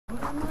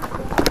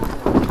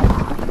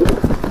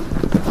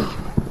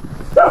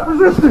Stop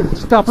resisting!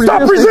 Stop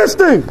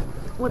resisting!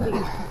 What's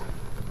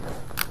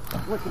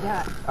he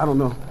got? I don't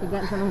know. He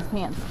got in front of his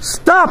pants.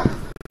 Stop!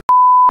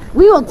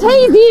 We will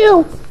tase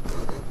you!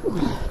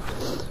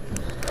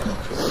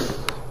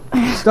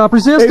 Stop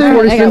resisting!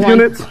 I got one.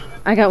 Units.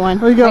 I got one.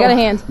 There you go. I got a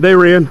hand. They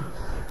ran.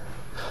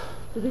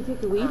 Did they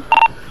take the weed?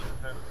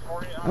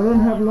 I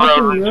don't have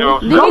nothing yet.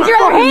 Then get your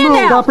other hand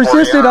out! Stop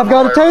resisting! I've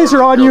got a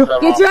taser on you!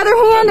 Get your other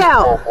hand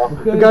out!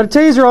 I've got a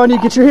taser on you!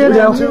 Get your hand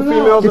out!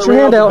 Get your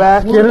hand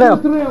out! Get it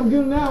out!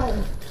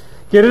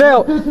 Get it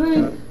out!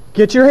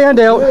 Get your hand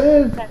out!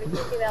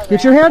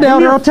 Get your hand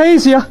out or I'll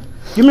tase you!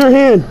 Give me your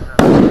hand.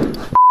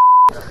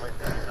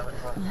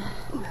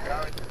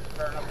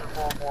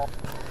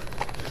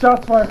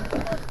 Shots fired.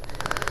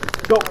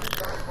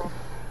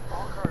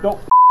 Don't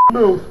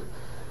move.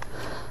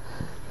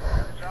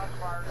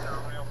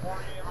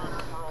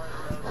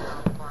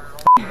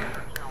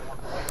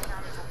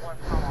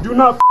 Do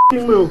not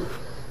move.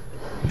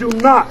 Do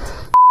not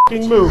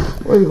move.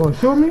 What, are you going to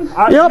shoot me?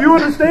 Yep. You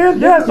understand?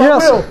 Yes, I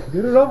will.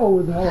 Get it over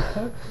with,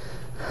 motherfucker.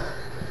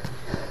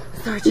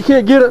 You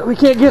can't get it. We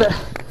can't get it.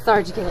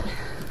 Sarge, get it.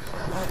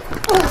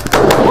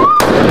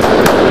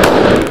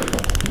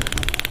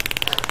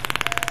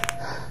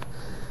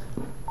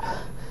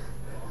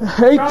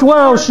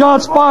 8-12,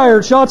 shots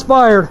fired, shots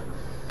fired.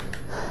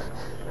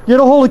 Get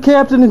a hold of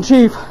Captain in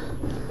Chief.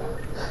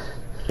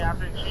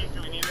 Captain in Chief,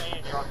 do we need an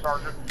ambulance,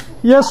 Sergeant?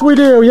 Yes, we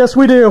do, yes,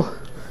 we do.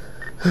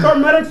 Start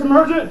medics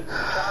emergent.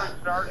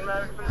 Sergeant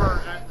medics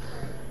emergent.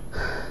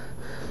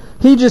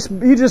 He just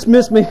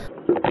missed me.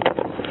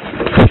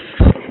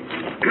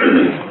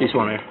 Just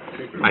want to,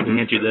 I can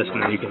hit you this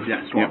and then you can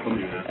swap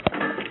them.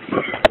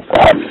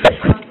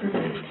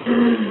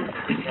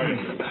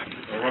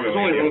 There's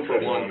only room for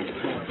one.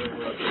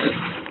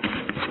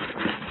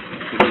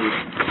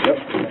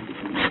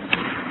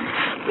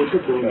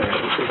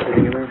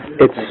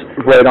 It's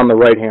right on the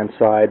right-hand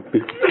side,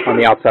 on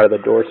the outside of the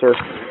door, sir. I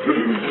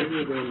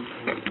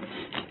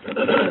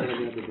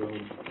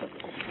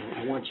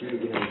want you to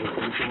get on this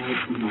side,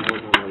 I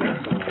was on the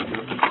left side.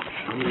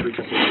 I'm going to reach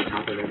up on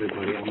top of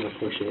everybody, I'm going to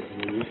push it,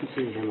 and when you can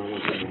see him, I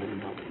want you to have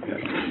him up. Yep.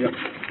 You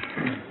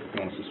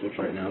want us to switch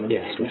right now? Then?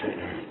 Yeah, switch right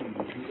now.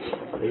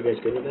 Are you guys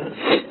good with that?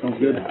 Sounds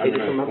good. Yeah,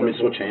 Let me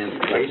switch hands,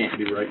 because I can't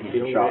do the right hand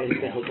you shot. You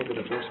hook up with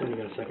the first one, you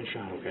got a second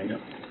shot, okay? Yep.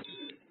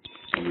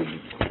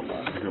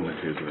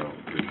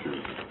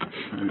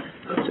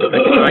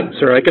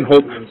 Sir, I can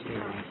hold.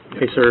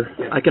 Hey, sir,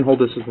 I can hold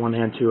this with one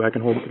hand too. I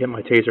can get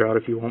my taser out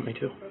if you want me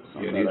to.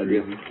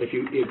 If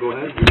you go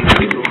ahead, you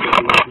can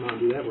come out and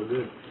do that, we're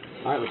good.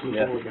 All right, let's move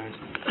forward, guys.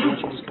 Why don't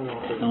you just come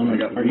off the...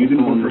 Are you going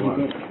to go for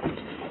hookup?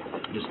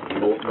 Just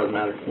both, doesn't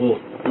matter. We'll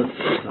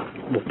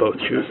both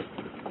shoot.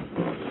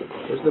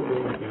 Where's the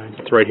boom, guys?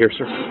 It's right here,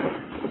 sir.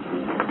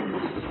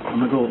 I'm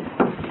going to go.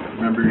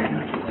 Remember your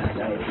hand.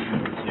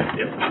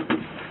 Yep.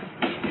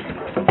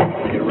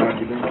 Get around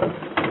you then?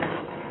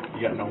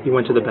 You got no. He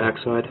went to the back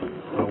side.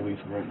 No leave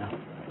right now. I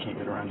can't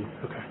get around you.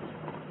 Okay.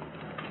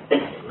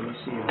 Let me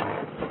see.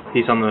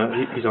 He's on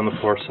the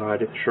far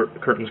side.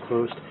 Curtain's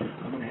closed.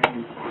 I'm going to have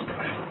you.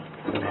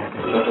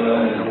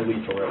 No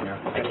lethal right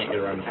now. I can't get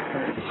around you.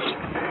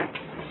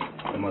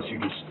 Unless you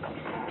just.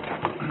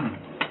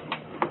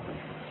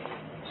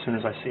 As soon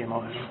as I see him,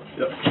 I'll hit him.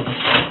 Yep.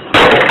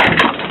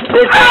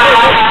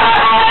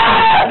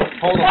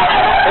 Hold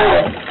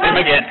on. Him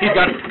again. He's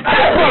got it.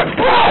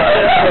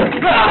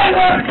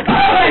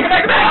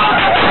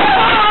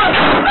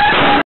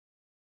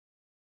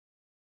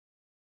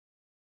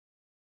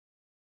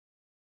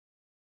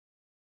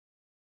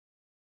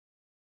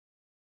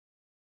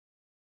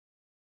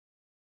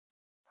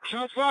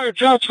 Shots fired!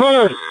 Shots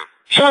fired!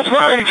 Shots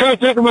fired! He tried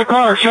taking my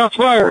car! Shots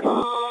fired!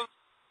 Tom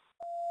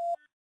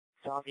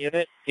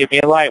unit, give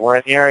me a light. We're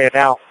in the area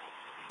now.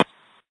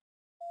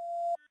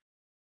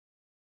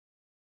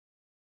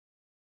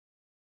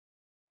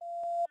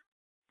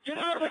 Get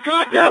out of the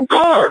goddamn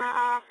car!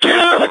 Get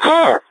out of the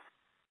car!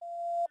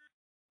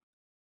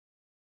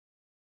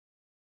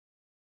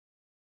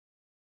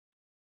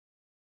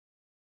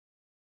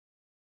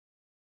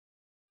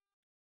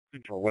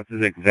 What's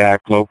his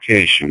exact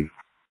location?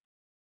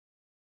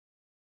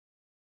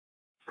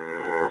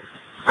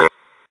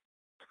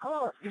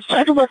 He's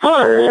taking my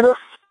car, Anna.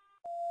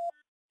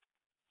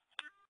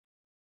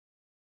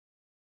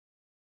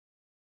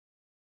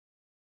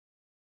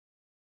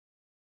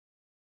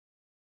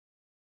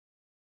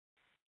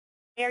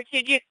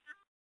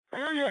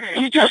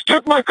 He just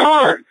took my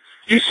car.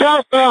 He's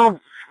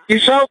southbound.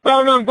 He's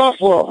southbound on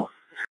Buffalo.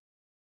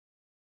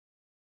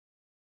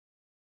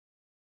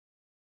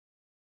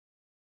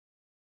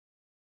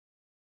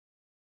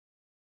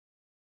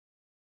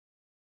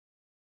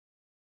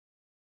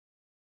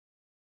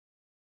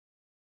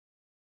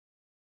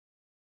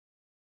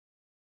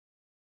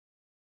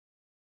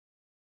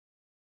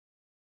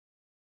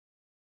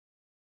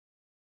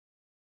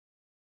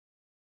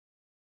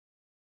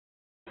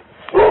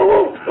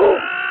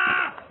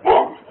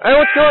 Hey,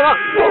 what's going on?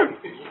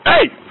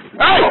 Hey!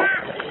 Hey!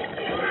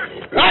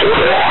 Hey!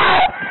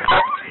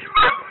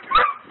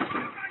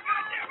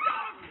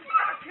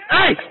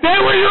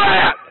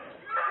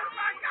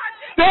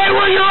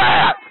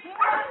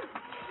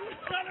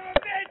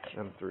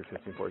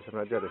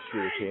 I'd rather shoot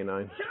a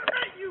canine.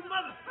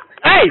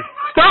 Hey,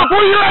 stop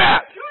where you're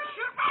at!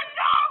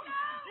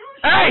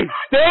 Hey,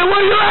 stay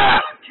where you're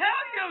at!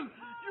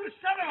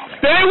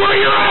 Stay where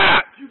you're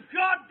at! You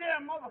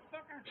goddamn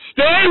motherfucker!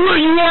 Stay where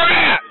you are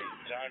at!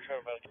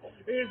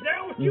 Is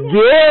that what you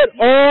Get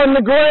on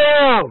the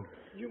ground!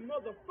 You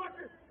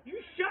motherfucker!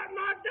 You shot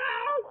my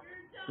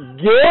dog!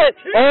 Get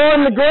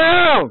on the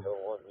ground!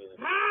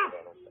 Huh?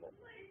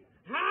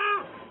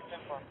 Huh?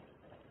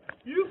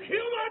 You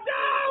killed my dog!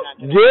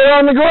 Get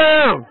on the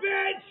ground!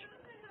 Bitch!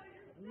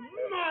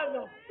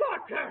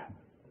 Motherfucker!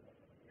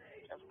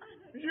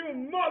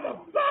 You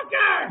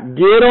motherfucker!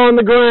 Get on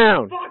the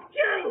ground! Fuck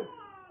you!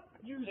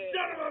 You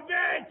son of a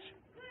bitch!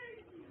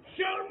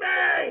 Shoot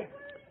me!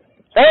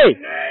 Hey!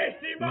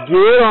 Nasty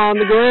Get on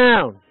the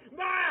ground!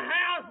 My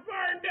house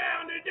burned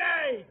down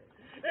today!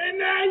 And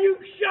now you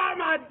shot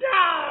my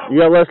dog! You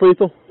got less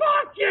lethal?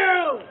 Fuck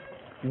you!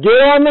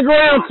 Get on the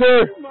ground,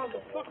 sir! You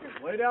motherfucker!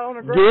 Lay down on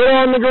the ground. Get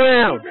on the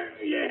ground!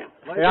 Yeah!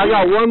 Hey, I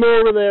got one more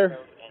over there.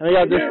 And I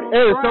got this. Hey,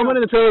 there's someone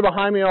in the trailer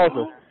behind me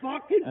also.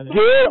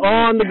 Get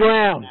on the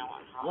ground!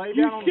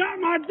 You shot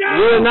my dog!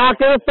 We're not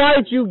going to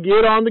fight you.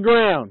 Get on the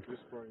ground.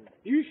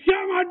 You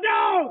shot my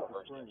dog!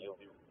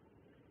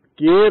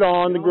 Get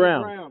on the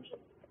ground.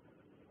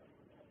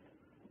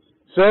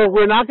 Sir,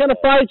 we're not going to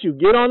fight you.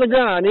 Get on the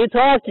ground. I need to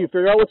talk to you.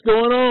 Figure out what's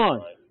going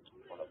on.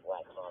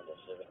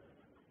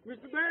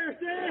 Mr. Bear's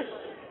dead!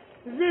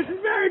 Is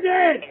Mr. Bear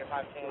dead?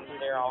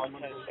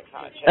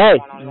 Hey,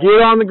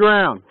 get on the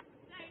ground.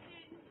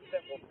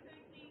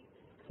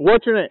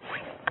 What's your name?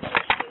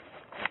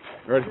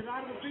 Ready? Get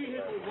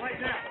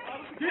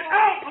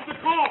out of the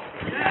car!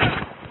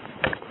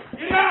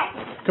 Get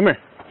out! Come here.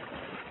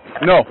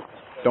 No.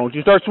 Don't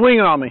you start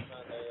swinging on me.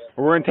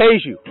 Or we're going to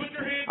tase you.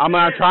 I'm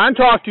going to try and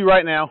talk to you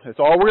right now. That's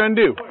all we're going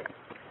to do.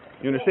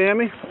 You understand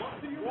me?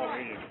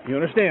 You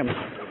understand me?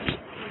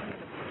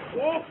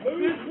 Walk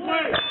this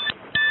way!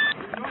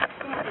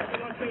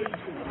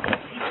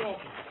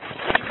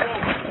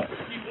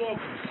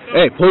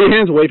 Hey, pull your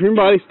hands away from your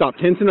body. Stop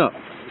tensing up.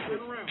 Turn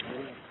around.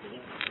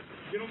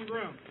 Get on the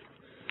ground.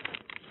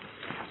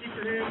 Keep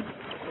your hands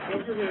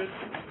above your head.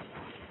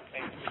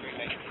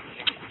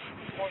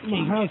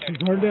 My house is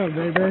burned down,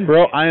 baby.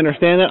 Bro, I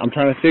understand that. I'm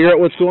trying to figure out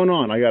what's going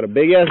on. I got a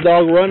big-ass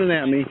dog running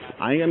at me.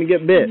 I ain't going to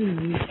get bit.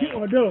 Shit,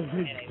 my dog.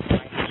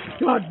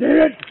 God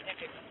damn it.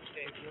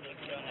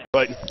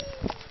 But,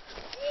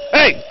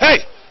 hey!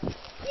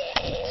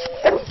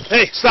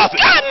 Hey, stop it!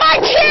 God, my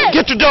kid!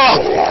 Get your dog!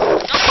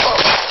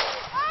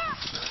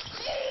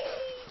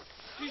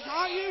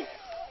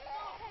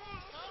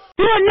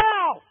 Do it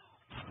now!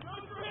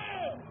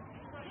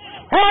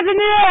 Hands in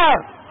the air!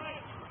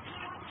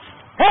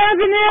 Hands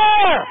in the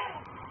air!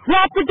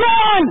 Drop the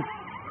gun!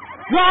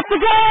 Drop the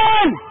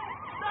gun!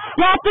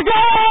 Drop the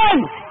gun!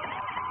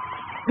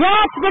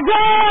 Drop the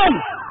gun!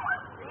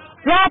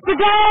 Drop the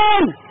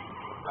gun!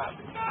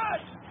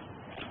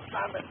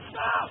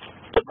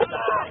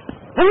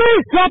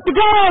 Police, drop the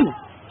gun!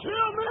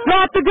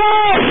 Drop the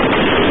gun!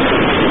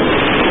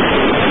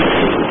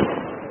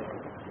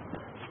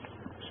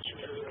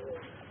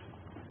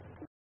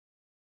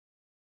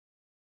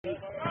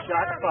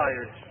 Shots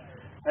fired.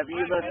 Heavy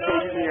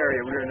investigation in the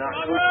area. We are not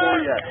code 4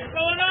 yet.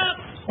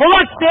 Hold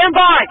on, stand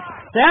by!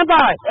 Stand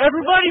by!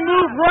 Everybody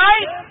move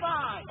right!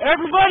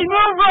 Everybody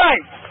move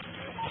right!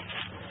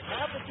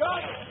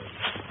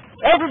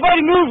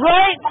 Everybody move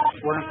right!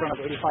 We're in front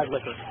of 85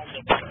 liquor.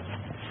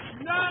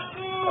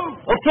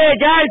 Okay,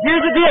 guys,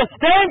 here's the deal.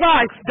 Stand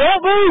by!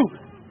 Don't move!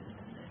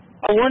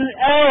 I want an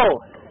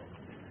L.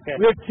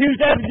 We have 2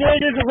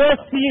 designated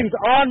arrest teams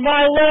on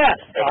my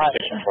left.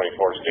 Station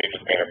 24, stage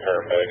of painter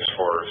paramedics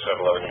for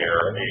 711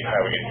 near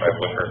Highway 85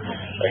 liquor.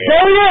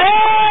 Show your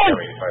hands!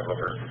 Highway 85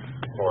 liquor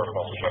for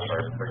false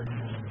arrest.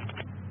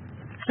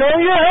 Show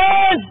your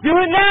hands! Do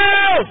it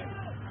now!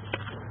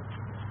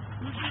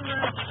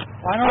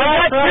 I'm All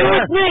right, do it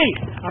with me!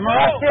 I'm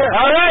right here.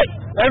 All right,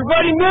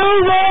 everybody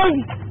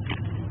moving!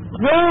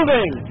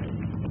 Moving!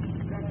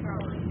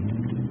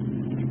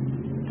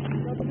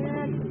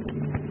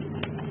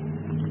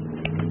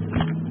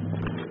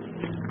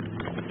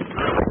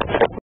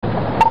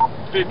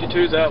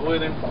 52's out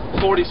with him.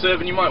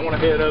 47, you might want to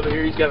head over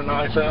here. He's got a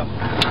knife out.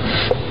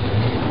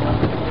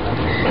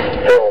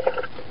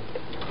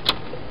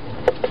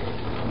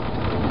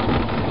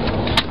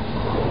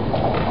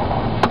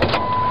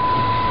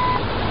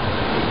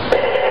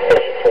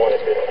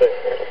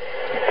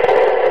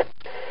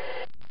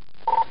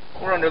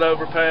 We're under the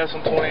overpass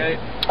on 28.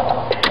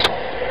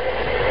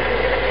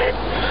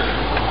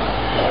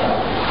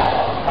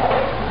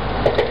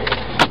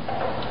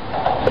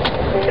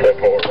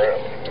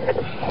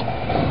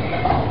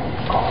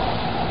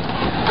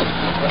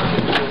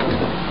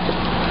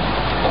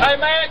 Hey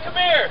man, come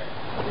here.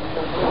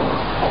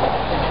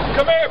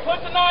 Come here, put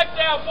the knife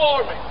down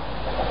for me.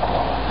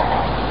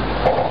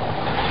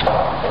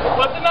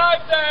 Put the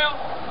knife down.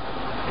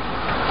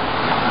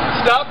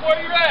 Stop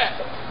where you're at.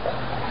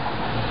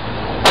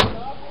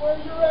 Stop where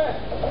you're at.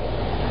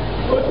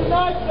 Put the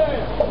knife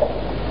down.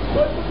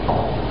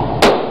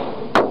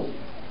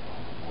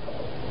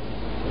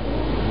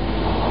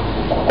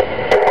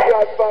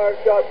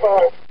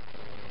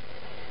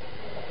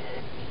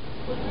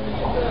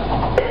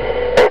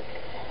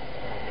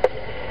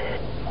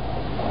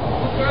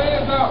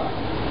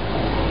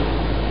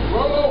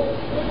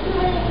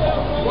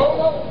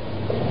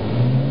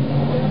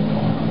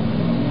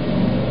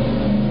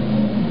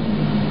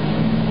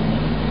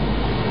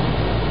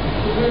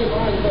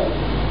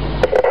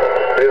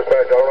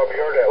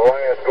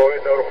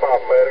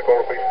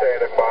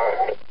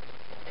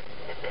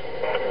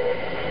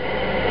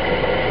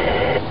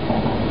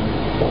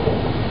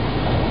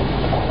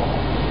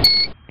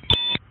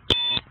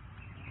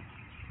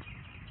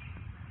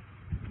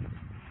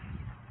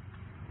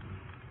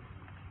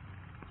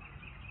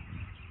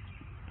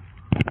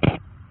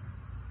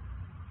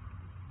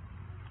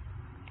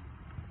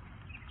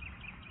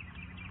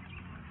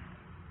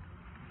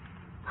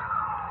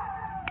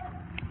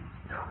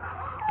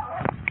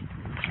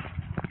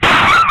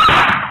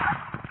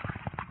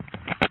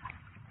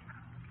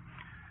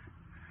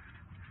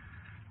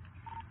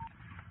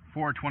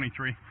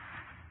 423.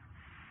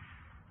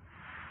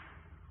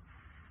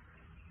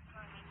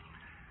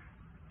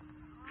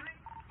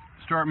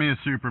 Start me as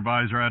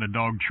supervisor. I had a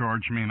dog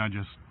charge me and I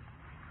just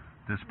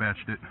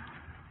dispatched it.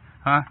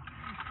 Huh?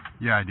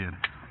 Yeah, I did.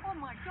 Oh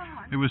my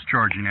God. It was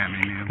charging at me,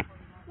 ma'am.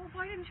 Well,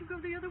 why didn't you go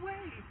the other way?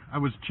 I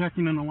was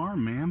checking an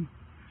alarm, ma'am.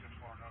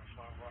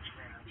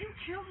 You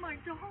killed my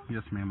dog.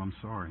 Yes, ma'am, I'm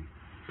sorry.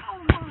 Oh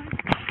my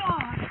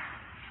God.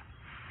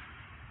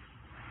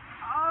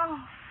 Oh.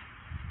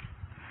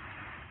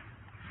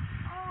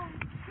 Oh,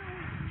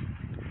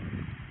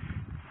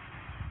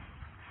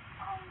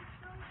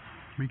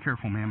 Be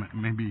careful, ma'am.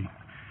 Maybe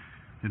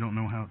you don't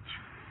know how it's...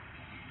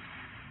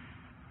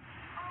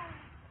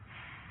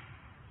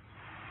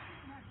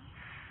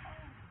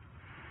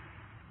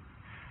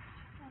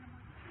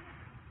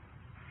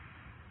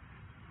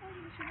 Why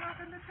didn't you knock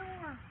on the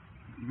door?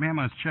 Ma'am,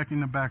 I was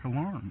checking the back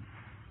alarm.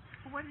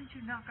 Why didn't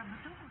you knock on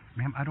the door?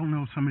 Ma'am, I don't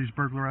know if somebody's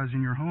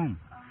burglarizing your home.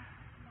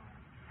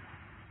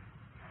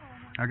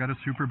 I got a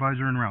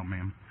supervisor en route,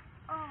 ma'am.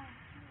 Oh.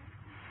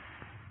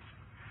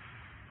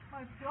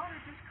 My daughter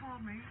just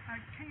called me. I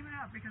came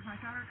out because my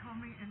daughter told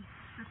me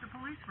that the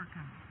police were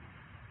coming.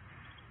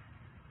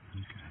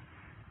 Okay.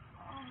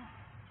 Oh.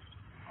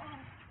 Oh.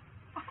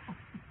 Oh.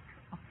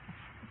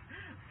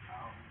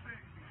 Oh,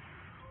 baby.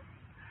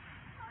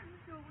 I'm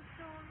so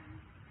sorry.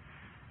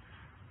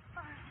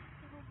 I'm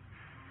so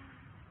sorry.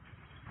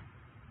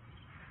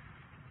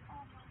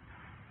 Oh, my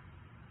God.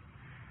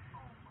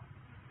 Oh, my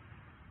God.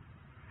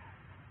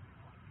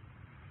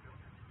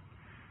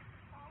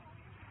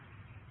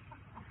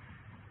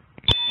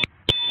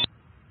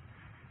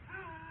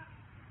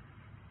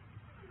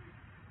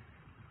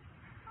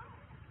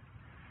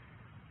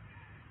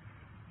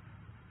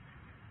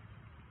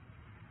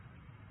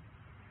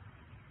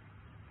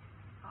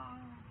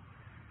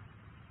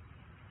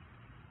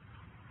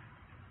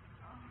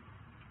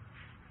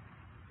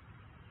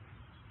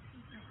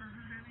 Never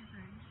heard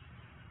anything.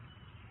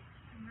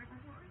 Never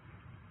would.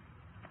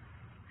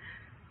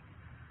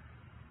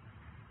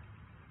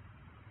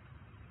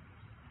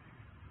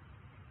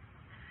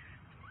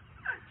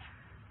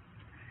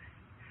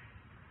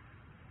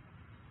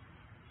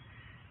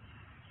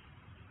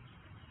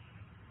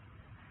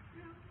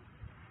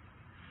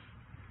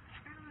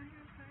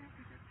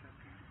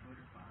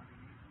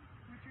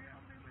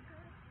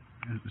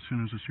 As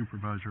soon as a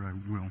supervisor, I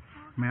will.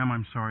 Ma'am,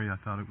 I'm sorry. I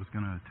thought it was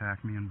going to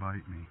attack me and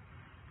bite me.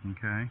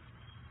 Okay?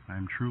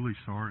 I'm truly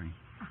sorry.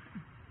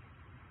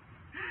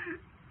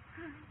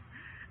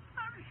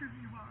 I'm sure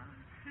you are.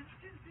 It's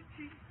just that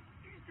she's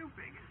too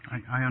big.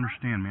 I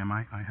understand, ma'am.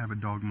 I have a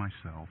dog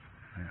myself.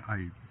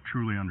 I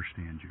truly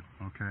understand you.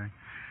 Okay?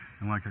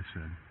 And like I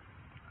said,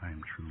 I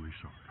am truly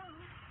sorry.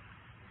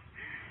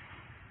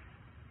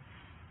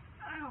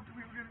 I hoped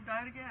we were going to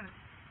die together.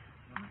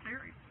 I'm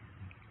serious.